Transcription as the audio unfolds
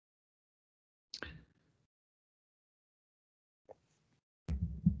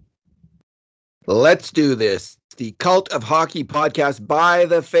Let's do this. The Cult of Hockey podcast by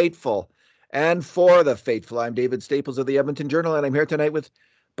the faithful and for the faithful. I'm David Staples of the Edmonton Journal, and I'm here tonight with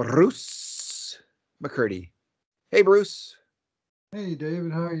Bruce McCurdy. Hey, Bruce. Hey,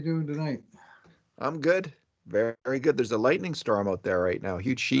 David, how are you doing tonight? I'm good. Very, very good. There's a lightning storm out there right now.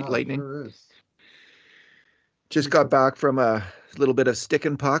 Huge sheet Ah, lightning. sure is. Just got back from a little bit of stick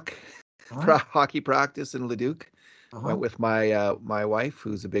and puck Uh-huh. hockey practice in Leduc. Went Uh-huh. with my wife,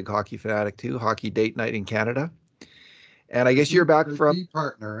 who's a big hockey fanatic too. Hockey date night in Canada. And I Your guess you're D, back your from. D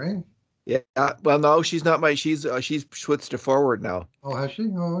partner, eh? Yeah. Well, no, she's not my. She's switched to forward now. Oh, has she?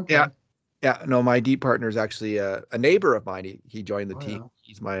 Oh, Yeah. okay. Yeah. No, my D partner is actually a neighbor of mine. He joined the Oh, team. yeah.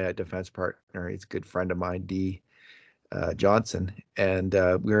 He's my defense partner. He's a good friend of mine, D Johnson, and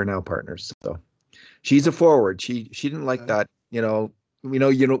we're now partners. So she's a forward. She didn't like Okay. that.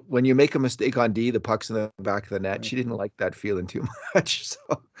 When you make a mistake on D, the puck's in the back of the net. Right. She didn't like that feeling too much. So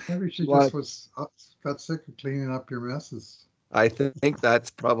Maybe she she just wanted. was got sick of cleaning up your messes. I think that's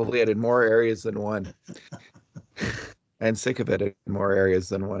probably it in more areas than one. And sick of it in more areas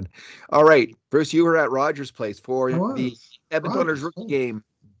than one. All right, Bruce, you were at Rogers Place I for the was. Edmonton Oilers Rogers. rookie Oh, game.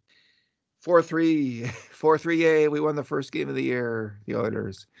 4-3, 4-3. Yay, we won the first game of the year, the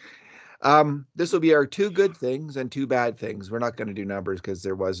Oilers. This will be our two good things and two bad things. We're not going to do numbers because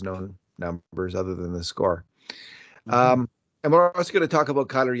there was no numbers other than the score. uh-huh. And we're also going to talk about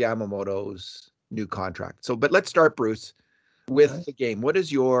Kailer Yamamoto's new contract. So, but let's start, Bruce, Okay. with the game. What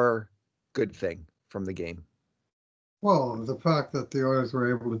is your good thing from the game? Well, the fact that the Oilers were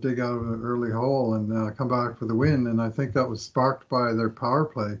able to dig out of an early hole and come back for the win, and I think that was sparked by their power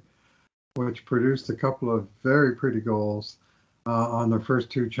play, which produced a couple of very pretty goals on their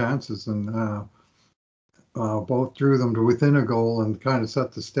first two chances, and both drew them to within a goal and kind of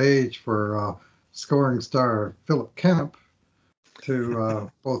set the stage for scoring star Philip Kemp to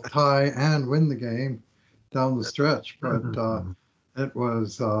both tie and win the game down the stretch. But it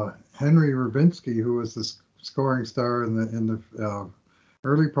was Henry Rubinski who was the scoring star in the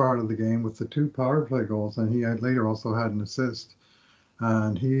early part of the game with the two power play goals, and he had later also had an assist.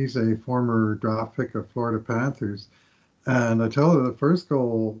 And he's a former draft pick of Florida Panthers. And I tell you, the first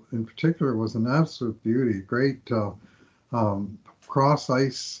goal in particular was an absolute beauty. Great cross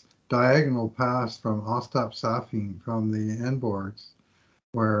ice diagonal pass from Ostap Safin from the end boards,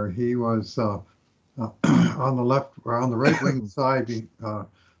 where he was on the left or on the right wing side,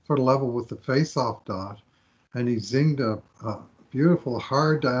 sort of level with the face-off dot, and he zinged a beautiful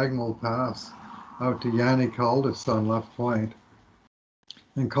hard diagonal pass out to Yanni Kaldis on left point,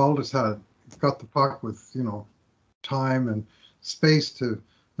 and Kaldis had got the puck with time and space to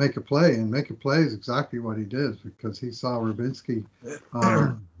make a play, and make a play is exactly what he did because he saw Rubinski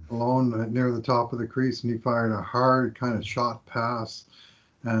alone near the top of the crease, and he fired a hard kind of shot pass,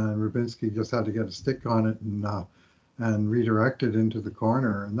 and Rubinski just had to get a stick on it and redirect it into the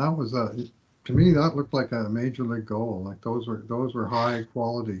corner, and that was to me that looked like a major league goal. Like those were high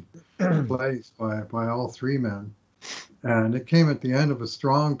quality plays by all three men. And it came at the end of a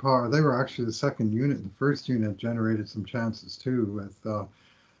strong power. They were actually the second unit. The first unit generated some chances too, with the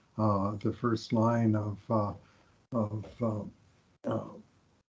first line of uh,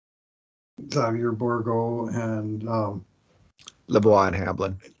 Xavier Borgo and LeBois and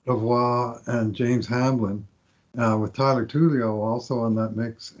Hamblin. Lavoie and James Hamblin, with Tyler Tullio also in that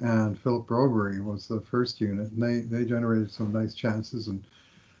mix, and Philip Brobery was the first unit. And they generated some nice chances, and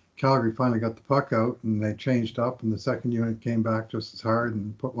Calgary finally got the puck out, and they changed up, and the second unit came back just as hard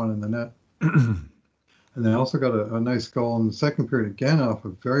and put one in the net. And they also got a nice goal in the second period again off a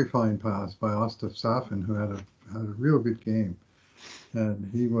very fine pass by Ostaf Safin, who had a real good game, and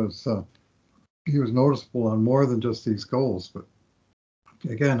he was noticeable on more than just these goals, but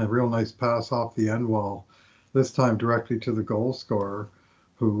again a real nice pass off the end wall, this time directly to the goal scorer,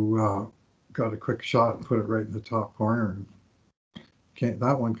 who got a quick shot and put it right in the top corner.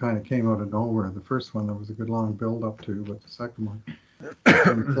 That one kind of came out of nowhere. The first one there was a good long build up to, but the second one.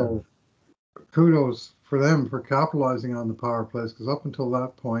 And so kudos for them for capitalizing on the power plays, because up until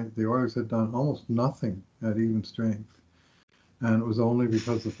that point the Oilers had done almost nothing at even strength, and it was only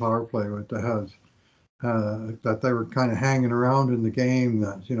because the power play that they were kind of hanging around in the game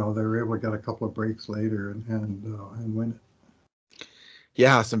that they were able to get a couple of breaks later and win it.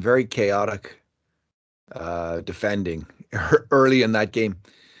 Yeah, some very chaotic defending early in that game.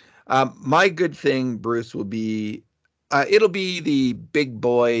 My good thing, Bruce, will be it'll be the big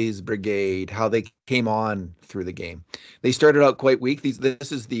boys brigade, how they came on through the game. They started out quite weak.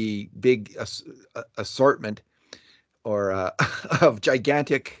 This is the big assortment or of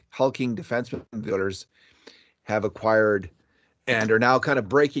gigantic hulking defensemen the Oilers have acquired and are now kind of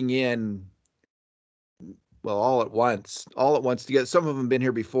breaking in well, all at once together. Some of them have been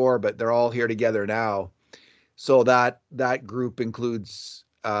here before, but they're all here together now. So that group includes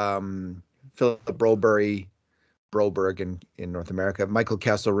Philip Broberg in North America, Michael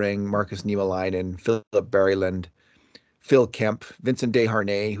Kesselring, Marcus Niemelainen, Philip Berryland, Phil Kemp, Vincent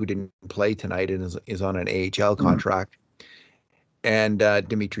Desharnais, who didn't play tonight and is on an AHL contract, and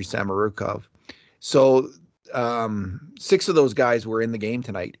Dmitri Samorukov. So six of those guys were in the game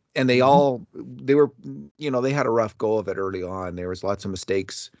tonight, and they were, they had a rough go of it early on. There was lots of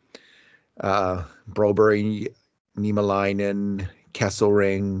mistakes. Broberg, Niemelainen,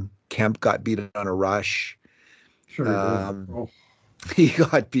 Kesselring, Kemp got beat on a rush. Sure. He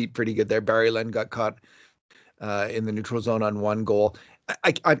got beat pretty good there. Berryland got caught in the neutral zone on one goal.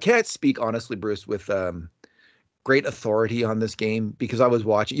 I can't speak honestly, Bruce, with great authority on this game because I was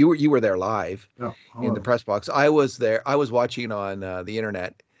watching. You were there live in the press box. I was there. I was watching on the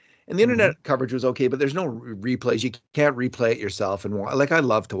internet, and the internet coverage was okay, but there's no replays. You can't replay it yourself. And I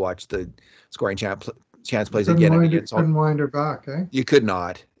love to watch the scoring chance plays again and again. So couldn't wind her back, eh? You could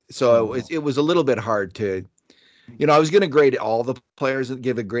not. So it was a little bit hard to. I was going to grade all the players and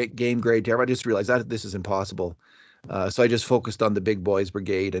give a great game grade to everybody. I just realized that this is impossible. So I just focused on the big boys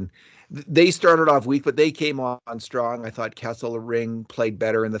brigade, and they started off weak, but they came on strong. I thought Kesselring played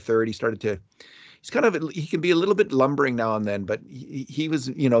better in the third. He can be a little bit lumbering now and then, but he was,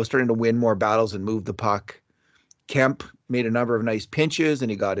 starting to win more battles and move the puck. Kemp made a number of nice pinches,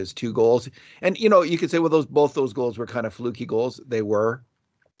 and he got his 2 goals. And, you could say, well, both those goals were kind of fluky goals. They were.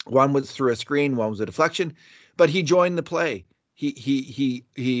 One was through a screen, one was a deflection, but he joined the play. He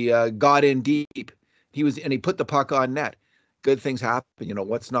got in deep. He put the puck on net. Good things happen.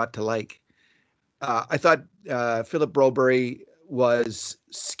 What's not to like? I thought Philip Broberg was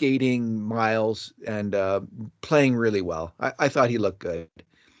skating miles and playing really well. I thought he looked good.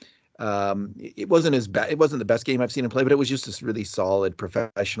 It wasn't the best game I've seen him play, but it was just this really solid,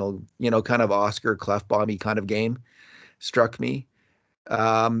 professional, kind of Oscar Klefbom-y kind of game. Struck me.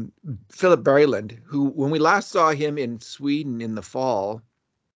 Philip Berryland, who when we last saw him in Sweden in the fall,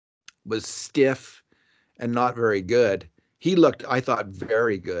 was stiff and not very good. He looked, I thought,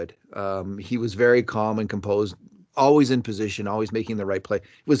 very good. He was very calm and composed, always in position, always making the right play.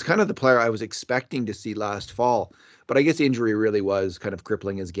 He was kind of the player I was expecting to see last fall, but I guess injury really was kind of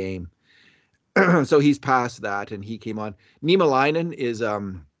crippling his game. So he's past that, and he came on. Niemelainen is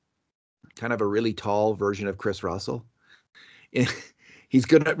kind of a really tall version of Chris Russell. He's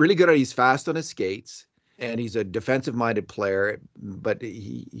really good. He's fast on his skates, and he's a defensive-minded player. But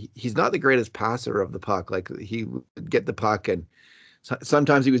he's not the greatest passer of the puck. Like, he would get the puck, and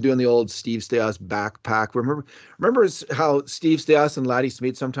sometimes he was doing the old Steve Stais backpack. Remember how Steve Stais and Laddie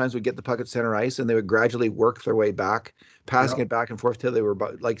Smith sometimes would get the puck at center ice, and they would gradually work their way back, passing it back and forth till they were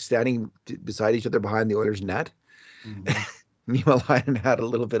like standing beside each other behind the Oilers' net. Niemelainen had a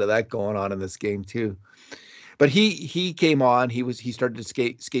little bit of that going on in this game too. But he came on. He started to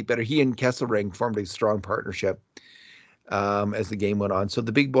skate better. He and Kesselring formed a strong partnership as the game went on. So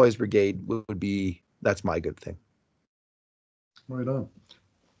the big boys brigade that's my good thing. Right on.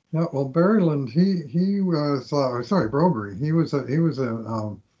 Yeah. Well, Berryland, he was Broberg. He was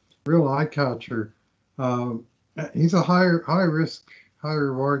a real eye catcher. He's a high risk, high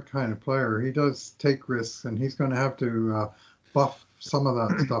reward kind of player. He does take risks, and he's going to have to buff some of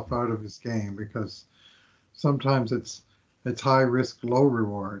that stuff out of his game, because sometimes it's high risk, low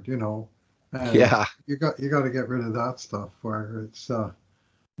reward, And you got to get rid of that stuff where it's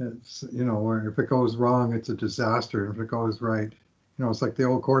where if it goes wrong, it's a disaster. If it goes right, it's like the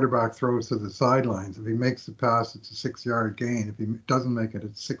old quarterback throws to the sidelines. If he makes the pass, it's a 6-yard gain. If he doesn't make it,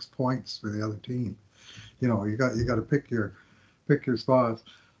 it's 6 points for the other team. You got to pick your spots.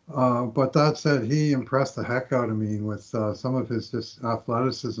 But that said, he impressed the heck out of me with some of his just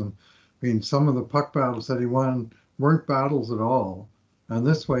athleticism. I mean, some of the puck battles that he won weren't battles at all. And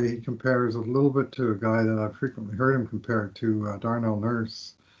this way he compares a little bit to a guy that I've frequently heard him compared to, Darnell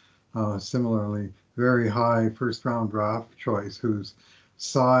Nurse. Similarly, very high first-round draft choice, whose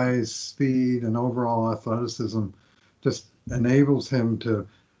size, speed, and overall athleticism just enables him to,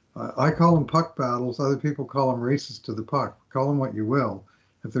 I call them puck battles. Other people call them races to the puck. Call them what you will.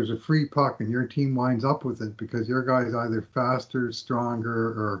 If there's a free puck and your team winds up with it because your guy's either faster, stronger,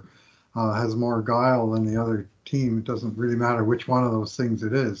 or has more guile than the other team, it doesn't really matter which one of those things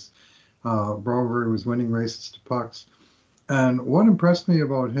it is. Broberg was winning races to pucks. And what impressed me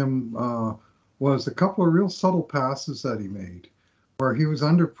about him was a couple of real subtle passes that he made, where he was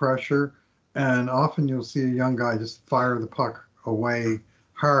under pressure, and often you'll see a young guy just fire the puck away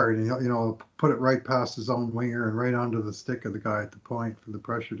hard, and put it right past his own winger and right onto the stick of the guy at the point for the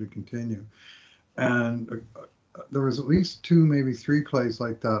pressure to continue. And there was at least two, maybe three plays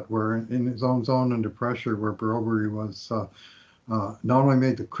like that where in his own zone under pressure, where Broberry was not only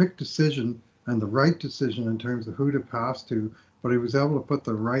made the quick decision and the right decision in terms of who to pass to, but he was able to put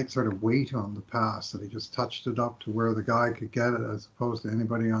the right sort of weight on the pass, that he just touched it up to where the guy could get it as opposed to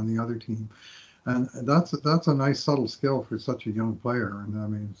anybody on the other team. And that's a nice subtle skill for such a young player. And I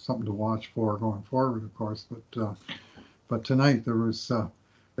mean, something to watch for going forward, of course. But tonight there was the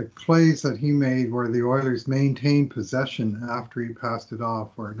plays that he made where the Oilers maintained possession after he passed it off,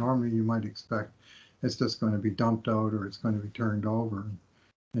 where normally you might expect it's just going to be dumped out or it's going to be turned over.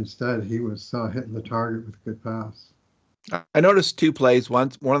 Instead, he was hitting the target with a good pass. I noticed two plays,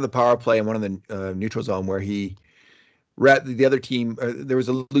 one of the power play and one of the neutral zone, where he read the other team. There was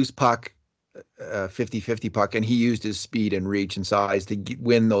a loose puck, 50-50 puck, and he used his speed and reach and size to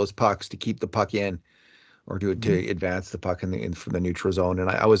win those pucks, to keep the puck in, or to advance the puck from the neutral zone. And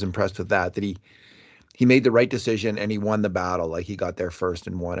I was impressed with that he made the right decision and he won the battle. Like, he got there first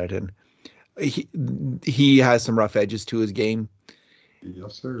and won it. And he has some rough edges to his game.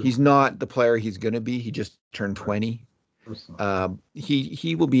 Yes, sir. He's not the player he's going to be. He just turned 20.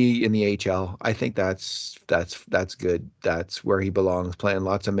 He will be in the HL. I think that's good. That's where he belongs, playing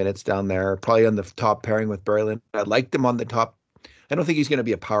lots of minutes down there, probably on the top pairing with Berlin. I liked him on the top. I don't think he's going to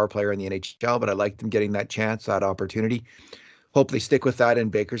be a power player in the NHL, but I liked him getting that chance, that opportunity. Hope they stick with that in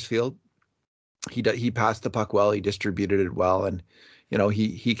Bakersfield. He passed the puck well. He distributed it well, and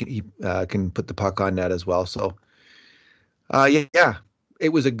he can put the puck on net as well. So yeah, it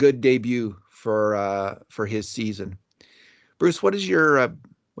was a good debut for his season. Bruce, what's your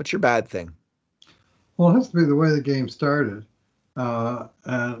bad thing? Well, it has to be the way the game started.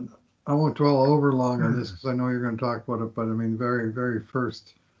 And I won't dwell over long on this because I know you're going to talk about it, but I mean, very, very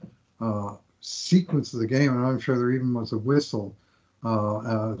first sequence of the game, and I'm sure there even was a whistle.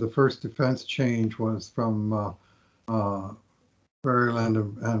 The first defense change was from Berryland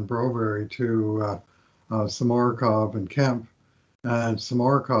and Broberry to Samorukov and Kemp. And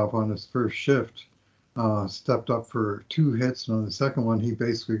Samorukov on his first shift stepped up for two hits, and on the second one, he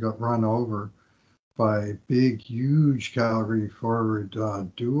basically got run over by big, huge Calgary forward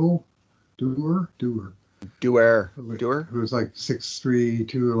Dewar, who was like 6'3",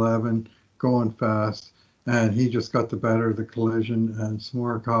 211, going fast, and he just got the better of the collision. And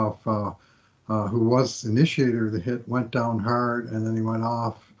Samorukov, who was the initiator of the hit, went down hard, and then he went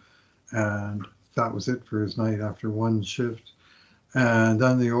off, and that was it for his night after one shift. And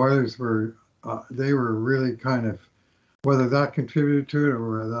then the Oilers were really kind of, whether that contributed to it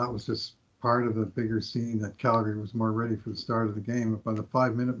or whether that was just part of the bigger scene, that Calgary was more ready for the start of the game. But by the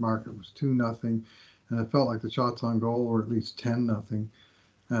 5-minute mark, it was 2-0, and it felt like the shots on goal were at least 10-0.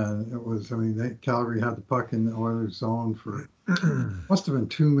 And it was, I mean, Calgary had the puck in the Oilers zone for must have been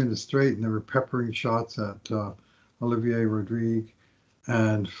 2 minutes straight, and they were peppering shots at Olivier Rodrigue.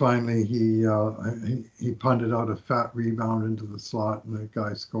 And finally, he punted out a fat rebound into the slot, and the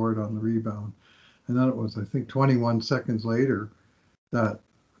guy scored on the rebound. And then it was, I think, 21 seconds later that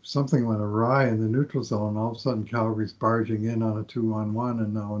something went awry in the neutral zone. All of a sudden, Calgary's barging in on a 2-on-1,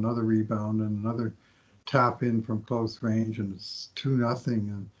 and now another rebound and another tap in from close range, and it's 2-0.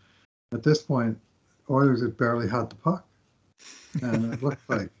 And at this point, Oilers had barely had the puck, and it looked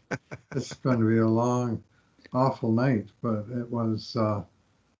like this is going to be a long, awful night. But it was,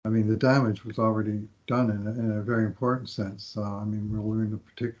 I mean, the damage was already done in a very important sense. I mean, we'll learn the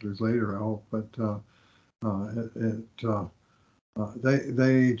particulars later, I hope, but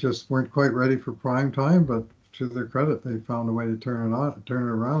they just weren't quite ready for prime time. But to their credit, they found a way to turn it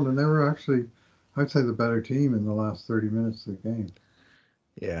around, and they were actually, I'd say, the better team in the last 30 minutes of the game.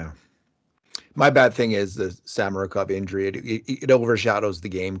 Yeah. My bad thing is the Samorukov injury. It overshadows the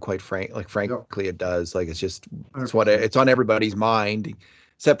game, quite frankly, It does. Like, it's on everybody's mind,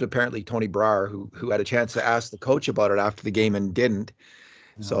 except apparently Tony Brar, who had a chance to ask the coach about it after the game and didn't.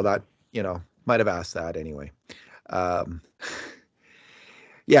 Yeah. So that, might have asked that anyway.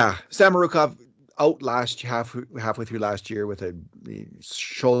 Yeah, Samorukov out halfway through last year with a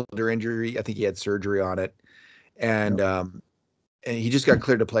shoulder injury. I think he had surgery on it, and he just got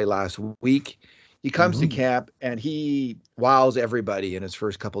cleared to play last week. He comes to camp and he wows everybody in his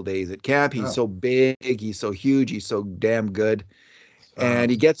first couple days at camp. He's so big, he's so huge, he's so damn good,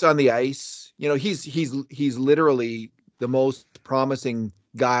 and he gets on the ice. He's literally the most promising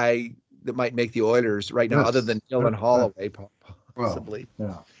guy that might make the Oilers right now, other than Dylan Holloway, possibly. Well,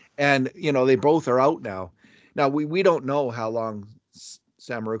 yeah. And they both are out now. Now we don't know how long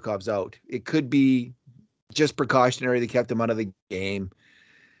Samorukov's out. It could be just precautionary. They kept him out of the game,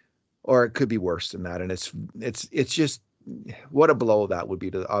 or it could be worse than that. And it's just what a blow that would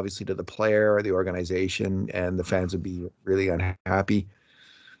be to obviously to the player, the organization, and the fans would be really unhappy.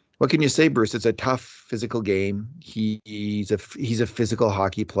 What can you say, Bruce? It's a tough physical game. He's a physical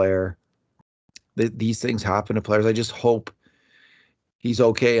hockey player. These things happen to players. I just hope he's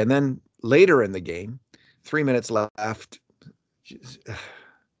okay. And then later in the game, 3 minutes left,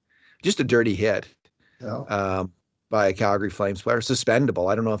 just a dirty hit. Yeah. By a Calgary Flames player, suspendable.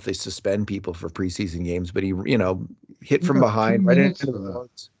 I don't know if they suspend people for preseason games, but he, hit You from got two behind right minutes into for the that.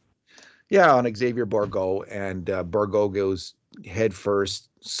 boards. Yeah, on Xavier Bourgault, and Bourgault goes head first,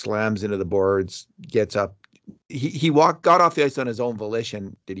 slams into the boards, gets up. He got off the ice on his own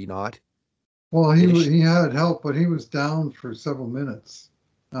volition, did he not? Well, Ish. he had help, but he was down for several minutes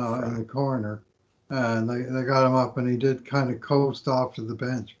in the corner, and they got him up, and he did kind of coast off to the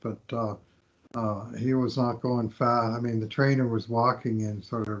bench, but he was not going fast. I mean, the trainer was walking in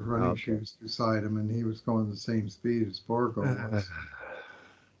sort of running Okay. shoes beside him, and he was going the same speed as Borgo was,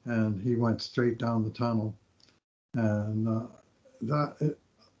 and he went straight down the tunnel, and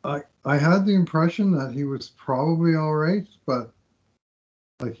I had the impression that he was probably all right, but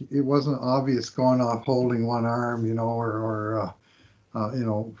like it wasn't obvious going off holding one arm, or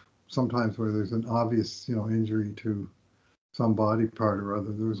sometimes where there's an obvious, injury to some body part or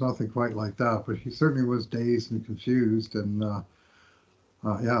other. There was nothing quite like that, but he certainly was dazed and confused. And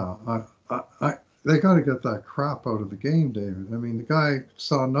yeah, they got to get that crap out of the game, David. I mean, the guy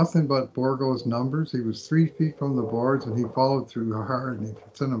saw nothing but Borgo's numbers. He was 3 feet from the boards, and he followed through hard, and he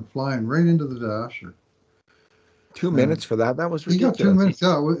sent him flying right into the dasher. 2 minutes And for that? That was he got ridiculous. 2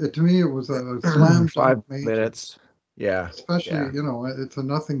 minutes. Yeah, to me, it was a slam dunk Five major. minutes. Yeah. Especially, Yeah. it's a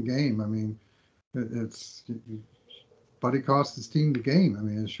nothing game. I mean, it's but he cost his team the game. I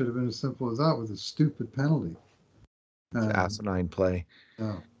mean, it should have been as simple as that with a stupid penalty. It's And asinine play.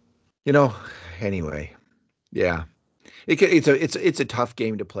 yeah, You know, anyway. Yeah. It's a tough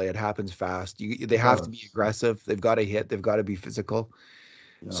game to play. It happens fast. They it have to be does. aggressive. They've got to hit. They've got to be physical.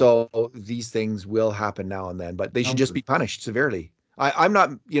 Yeah, So these things will happen now and then, but they should just numbers. be punished severely. I'm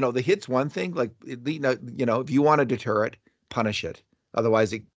not, the hit's one thing. Like, if you want to deter it, punish it.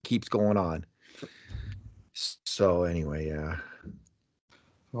 Otherwise, it keeps going on. So anyway, yeah.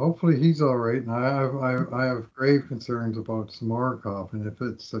 Hopefully he's all right. And I have grave concerns about Samorukov, and if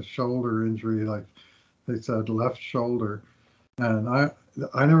it's a shoulder injury, like they said, left shoulder, and I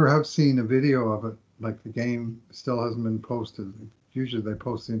never have seen a video of it. Like the game still hasn't been posted. Usually they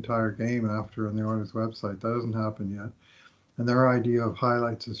post the entire game after on the Oilers website. That hasn't happened yet. And their idea of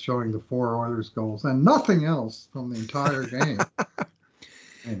highlights is showing the 4 Oilers goals and nothing else from the entire game.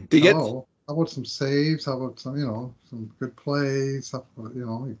 And Do you get hello, how about some saves? How about some good plays?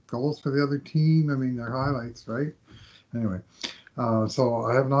 Goals for the other team? I mean, they're highlights, right? Anyway, so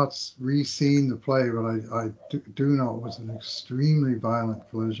I have not re-seen the play, but I do know it was an extremely violent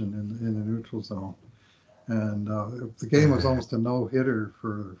collision in the neutral zone. And the game was almost a no-hitter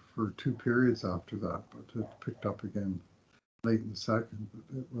for 2 periods after that, but it picked up again late in the second.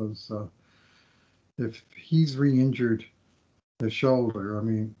 But it was if he's re-injured his shoulder, I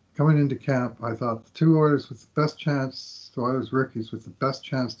mean, coming into camp, I thought the two Oilers rookies with the best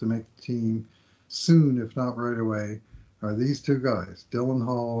chance to make the team soon, if not right away, are these two guys, Dylan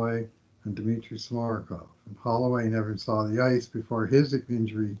Holloway and Dmitri Samorukov. And Holloway never saw the ice before his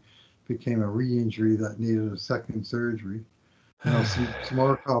injury became a re-injury that needed a second surgery.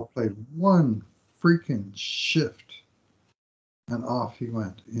 Samorukov played one freaking shift, and off he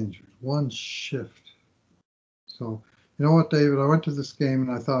went injured. One shift. So, you know what, David? I went to this game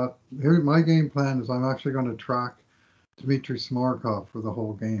and I thought, here, my game plan is I'm actually going to track Dmitri Samorukov for the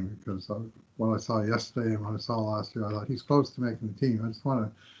whole game because what I saw yesterday and what I saw last year, I thought he's close to making the team. I just want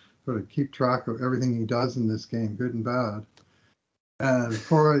to sort of keep track of everything he does in this game, good and bad. And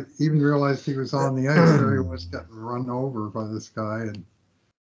before I even realized he was on the ice, there he was getting run over by this guy and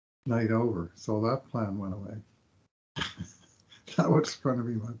night over. So that plan went away. That was going to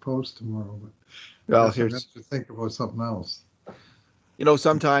be my post tomorrow, but I well, guess I'm going to think about something else.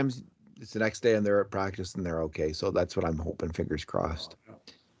 sometimes it's the next day and they're at practice and they're okay. So that's what I'm hoping. Fingers crossed.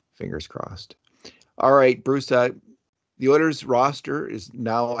 Fingers crossed. All right, Bruce. The Oilers roster is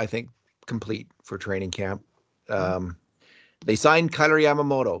now, I think, complete for training camp. They signed Kailer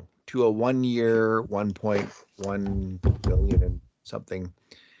Yamamoto to a 1-year, $1.1 billion and something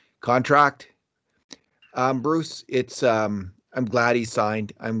contract. Bruce, I'm glad he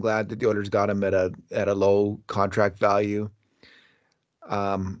signed. I'm glad that the Oilers got him at a low contract value.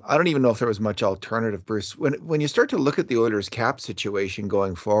 I don't even know if there was much alternative, Bruce. When you start to look at the Oilers cap situation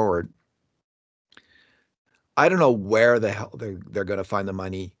going forward, I don't know where the hell they're going to find the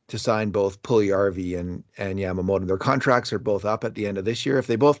money to sign both Puljujarvi and Yamamoto. Their contracts are both up at the end of this year. If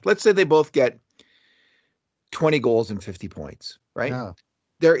they both, let's say they both get 20 goals and 50 points, right? Yeah.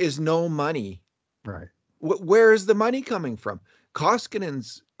 There is no money. Right. Where is the money coming from?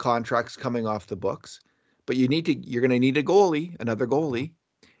 Koskinen's contract's coming off the books, but you're going to need a goalie, another goalie,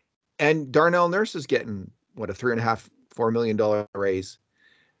 and Darnell Nurse is getting what, a $3.5-4 million raise.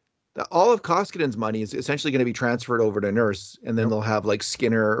 All of Koskinen's money is essentially going to be transferred over to Nurse, and then they'll have like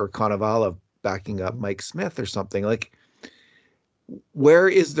Skinner or Konovalov backing up Mike Smith or something. Like, where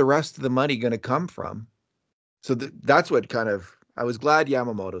is the rest of the money going to come from? So that's what kind of, I was glad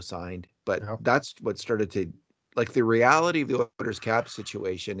Yamamoto signed, but that's what started to, like, the reality of the Oilers cap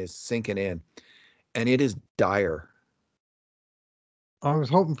situation is sinking in, and it is dire. I was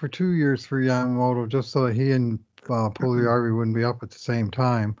hoping for 2 years for Yamamoto just so that he and Puljujarvi wouldn't be up at the same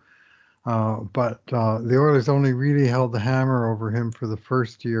time. But the Oilers only really held the hammer over him for the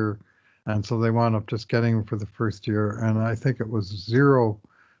first year, and so they wound up just getting him for the first year. And I think it was zero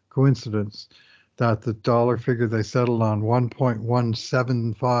coincidence that the dollar figure they settled on,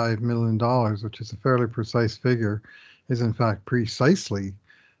 $1.175 million, which is a fairly precise figure, is in fact precisely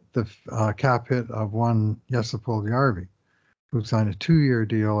the cap hit of one Jesse Puljujarvi, who signed a 2-year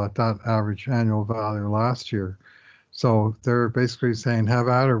deal at that average annual value last year. So they're basically saying, have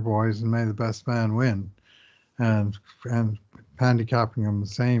at her, boys, and may the best man win, and handicapping them the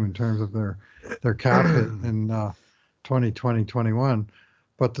same in terms of their cap hit in 2020-21.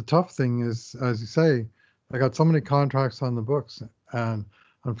 But the tough thing is, as you say, I got so many contracts on the books, and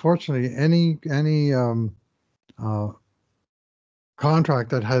unfortunately, any contract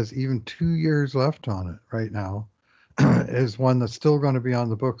that has even 2 years left on it right now is one that's still going to be on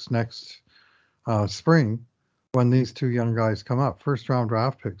the books next spring when these two young guys come up. First round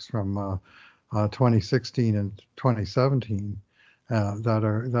draft picks from 2016 and 2017 that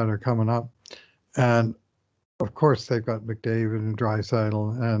are coming up, and of course they've got McDavid and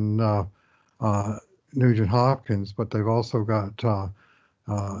Draisaitl and Nugent Hopkins, but they've also got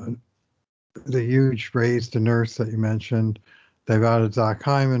the huge raise to Nurse that you mentioned. They've added Zach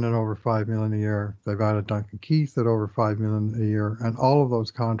Hyman at over $5 million a year. They've added Duncan Keith at over $5 million a year, and all of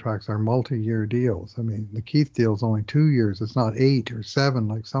those contracts are multi-year deals. I mean, the Keith deal is only 2 years; it's not 8 or 7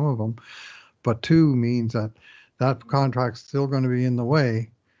 like some of them. But 2 means that contract's still going to be in the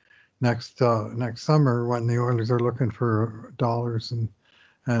way next summer when the Oilers are looking for dollars and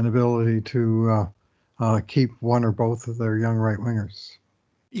ability to keep one or both of their young right wingers.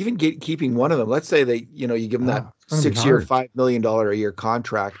 Even keeping one of them, let's say you give them that 6-year, $5 million a year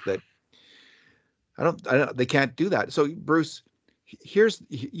contract that I don't, they can't do that. So Bruce, here's,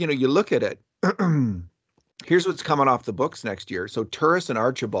 you look at it, here's what's coming off the books next year. So Turris and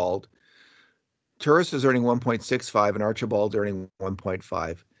Archibald, Turris is earning 1.65 and Archibald's earning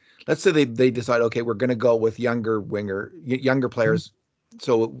 1.5. Let's say they decide, okay, we're going to go with younger players.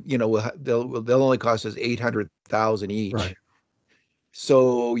 So, they'll only cost us $800,000 each. Right.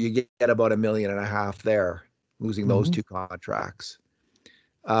 So you get about $1.5 million there, losing those two contracts.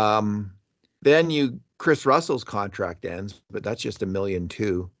 Then Chris Russell's contract ends, but that's just $1.2 million.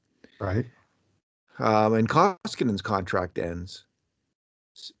 Right. And Koskinen's contract ends.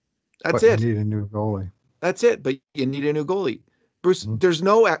 That's it. You need a new goalie. That's it. But you need a new goalie. Bruce, there's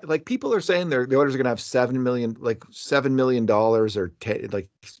no, like, people are saying the Oilers are going to have $7 million or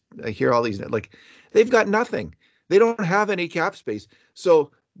I hear all these, like, they've got nothing. They don't have any cap space.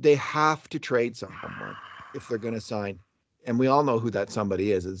 So they have to trade someone if they're going to sign. And we all know who that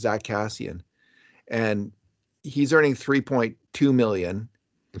somebody is. It's Zach Kassian. And he's earning $3.2 million.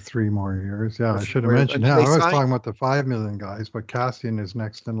 3 more years. Yeah, I should have mentioned. Yeah, I was talking about the $5 million guys, but Kassian is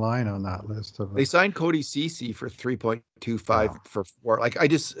next in line on that list. They signed Cody Ceci for $3.25 for 4. Like, I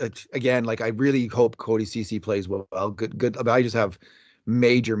just, again, like, I really hope Cody Ceci plays well. Good. I just have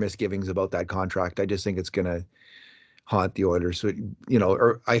major misgivings about that contract. I just think it's going to haunt the Oilers. So,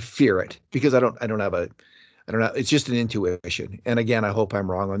 or I fear it because I don't know. It's just an intuition. And again, I hope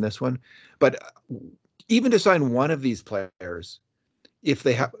I'm wrong on this one. But even to sign one of these players, if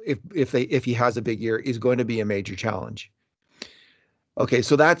he has a big year, is going to be a major challenge. Okay,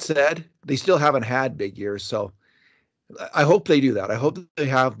 so that said, they still haven't had big years. So I hope they do that. I hope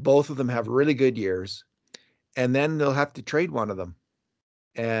that both of them have really good years, and then they'll have to trade one of them.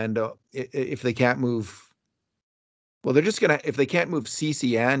 And if they can't move, well, if they can't move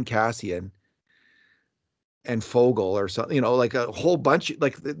Ceci and Kassian and Fogle or something, like a whole bunch,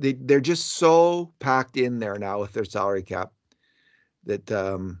 like they're just so packed in there now with their salary cap that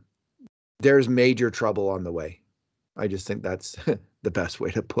there's major trouble on the way. I just think that's the best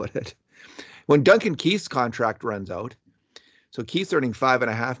way to put it. When Duncan Keith's contract runs out, so Keith's earning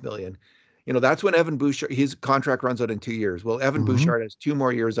 $5.5 million. That's when Evan Bouchard, his contract runs out in 2 years. Well, Evan Bouchard has 2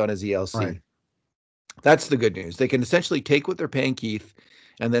 more years on his ELC. Right. That's the good news. They can essentially take what they're paying Keith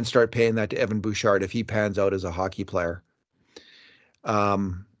and then start paying that to Evan Bouchard if he pans out as a hockey player.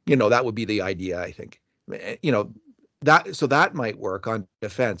 That would be the idea, I think. That might work on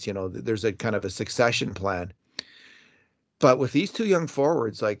defense. There's a kind of a succession plan. But with these 2 young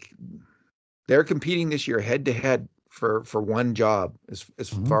forwards, like, they're competing this year head to head for one job, as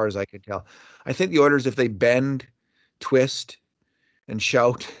far as I can tell. I think the Oilers, if they bend, twist, and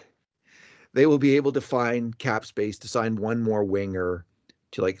shout, they will be able to find cap space to sign one more winger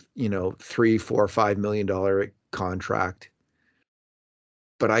to, like, $3, $4, $5 million contract.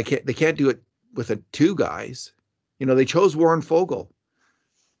 But they can't do it with 2 guys. They chose Warren Fogle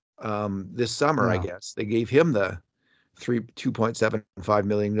this summer, I guess. They gave him the $2.75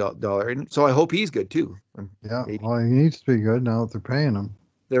 million. And so I hope he's good too. Yeah, well, he needs to be good now that they're paying him.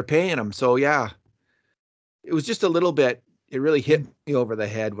 They're paying him. So, yeah, it was just a little bit, it really hit me over the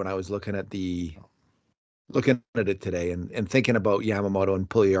head when I was looking at it today and thinking about Yamamoto and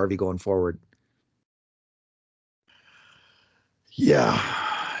Puljujarvi going forward. Yeah.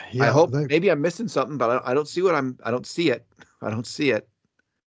 I hope maybe I'm missing something, but I don't see I don't see it. I don't see it.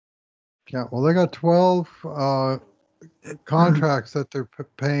 Yeah, well, they got 12 contracts that they're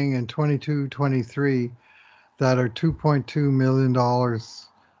paying in 22-23 that are $2.2 million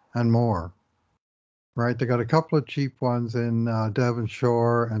and more. Right, they got a couple of cheap ones in Devon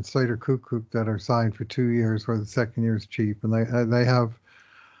Shore and Slater Kukuk that are signed for 2 years, where the second year is cheap, and they have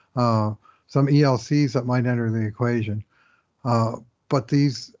some ELCs that might enter the equation. But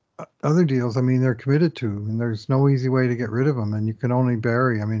these other deals, I mean, they're committed to, and there's no easy way to get rid of them. And you can only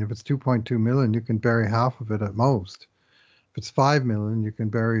bury, I mean, if it's 2.2 million, you can bury half of it at most. If it's 5 million, you can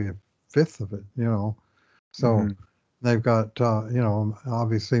bury a fifth of it. So. They've got,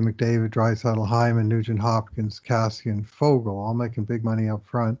 obviously McDavid, Draisaitl, Hyman, Nugent Hopkins, Cassian, Fogle, all making big money up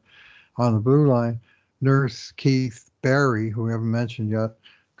front. On the blue line, Nurse, Keith, Barry, who we haven't mentioned yet,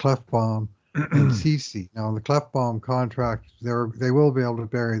 Clefbaum, and Ceci. Now, the Clefbaum contract, they will be able to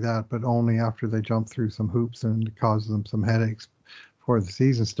bury that, but only after they jump through some hoops and it causes them some headaches before the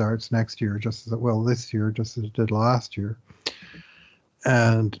season starts next year, just as it will this year, just as it did last year.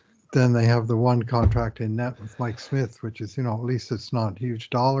 And then they have the one contract in net with Mike Smith, which is, at least it's not huge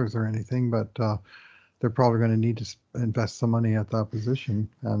dollars or anything, but they're probably going to need to invest some money at that position.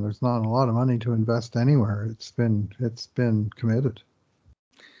 And there's not a lot of money to invest anywhere. It's been committed.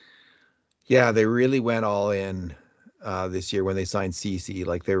 Yeah, they really went all in this year when they signed CC.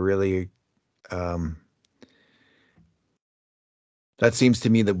 Like, they really, that seems to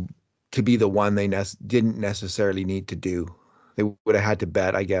me to be the one they didn't necessarily need to do. They would have had to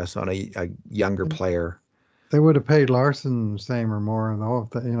bet, I guess, on a younger player. They would have paid Larson the same or more, though.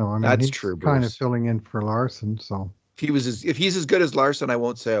 I mean, that's he's true, Bruce. Kind of filling in for Larson. So if he's as good as Larson, I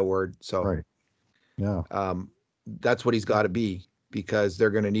won't say a word. So right, yeah, that's what he's got to be, because they're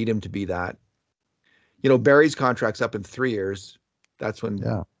going to need him to be that. Barry's contract's up in 3 years. That's when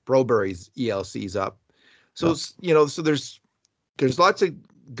Broberry's ELC's up. So so there's lots of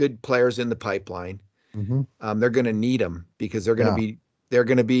good players in the pipeline. They're going to need them, because they're going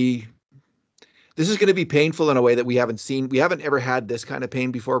to be. This is going to be painful in a way that we haven't seen. We haven't ever had this kind of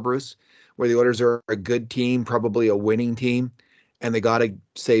pain before, Bruce, where the Oilers are a good team, probably a winning team, and they got to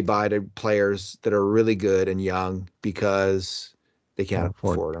say bye to players that are really good and young because they can't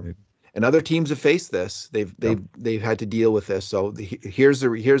afford them. And other teams have faced this. They've had to deal with this. So here's the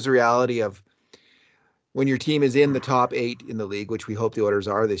reality of, when your team is in the top 8 in the league, which we hope the Oilers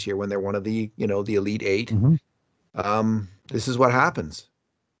are this year, when they're one of the the elite 8, this is what happens.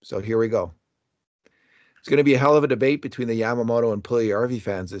 So here we go. It's going to be a hell of a debate between the Yamamoto and Puljujarvi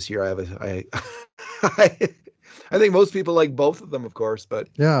fans this year. I think most people like both of them, of course, but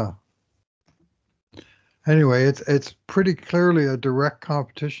yeah. Anyway, it's pretty clearly a direct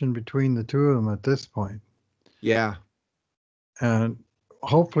competition between the two of them at this point. Yeah. And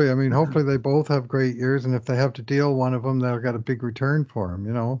hopefully they both have great years, and if they have to deal one of them, they'll get a big return for them,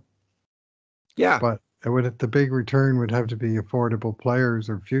 Yeah. But the big return would have to be affordable players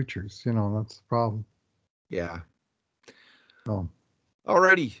or futures, that's the problem. Yeah. Oh.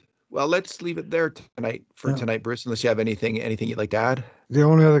 Alrighty. Well, let's leave it there tonight, tonight, Bruce, unless you have anything you'd like to add. The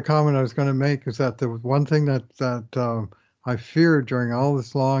only other comment I was going to make is that the one thing that I feared during all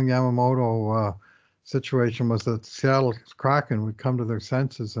this long Yamamoto situation was that Seattle Kraken would come to their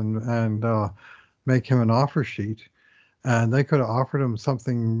senses and make him an offer sheet, and they could have offered him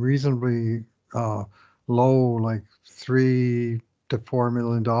something reasonably low, like 3 to $4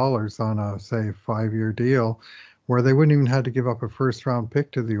 million on a, say, 5-year deal, where they wouldn't even have to give up a first-round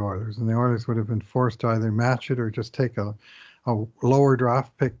pick to the Oilers, and the Oilers would have been forced to either match it or just take a lower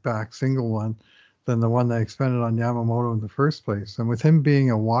draft pick back, single one, than the one they expended on Yamamoto in the first place. And with him being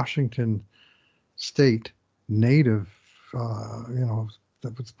a Washington State native,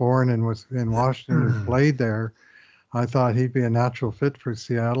 that was born and was in Washington and played there, I thought he'd be a natural fit for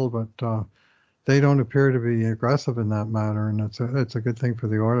Seattle, but they don't appear to be aggressive in that matter, and it's a good thing for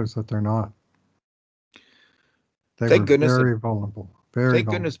the Oilers that they're not. They Thank were goodness. very vulnerable. Thank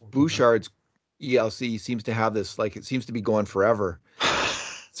goodness Bouchard's ELC seems to have this, like, it seems to be going forever.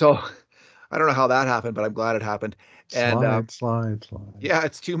 So I don't know how that happened, but I'm glad it happened. And slide. Yeah,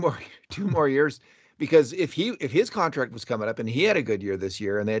 it's two more years, because if his contract was coming up and he had a good year this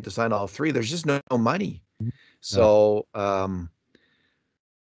year and they had to sign all three, there's just no money. So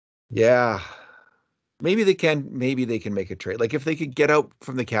yeah, maybe they can make a trade. Like if they could get out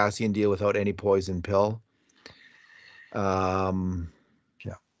from the Cassian deal without any poison pill, that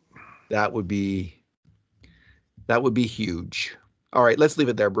would be huge. All right, let's leave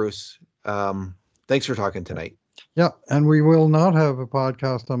it there, Bruce. Thanks for talking tonight. Yeah, and we will not have a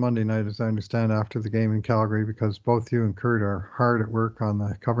podcast on Monday night, as I understand, after the game in Calgary, because both you and Kurt are hard at work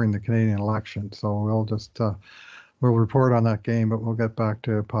on covering the Canadian election. So we'll just we'll report on that game, but we'll get back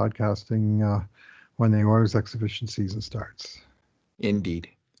to podcasting when the Oilers exhibition season starts. Indeed.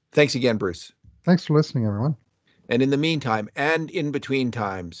 Thanks again, Bruce. Thanks for listening, everyone. And in the meantime, and in between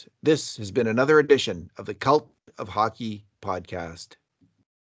times, this has been another edition of the Cult of Hockey podcast.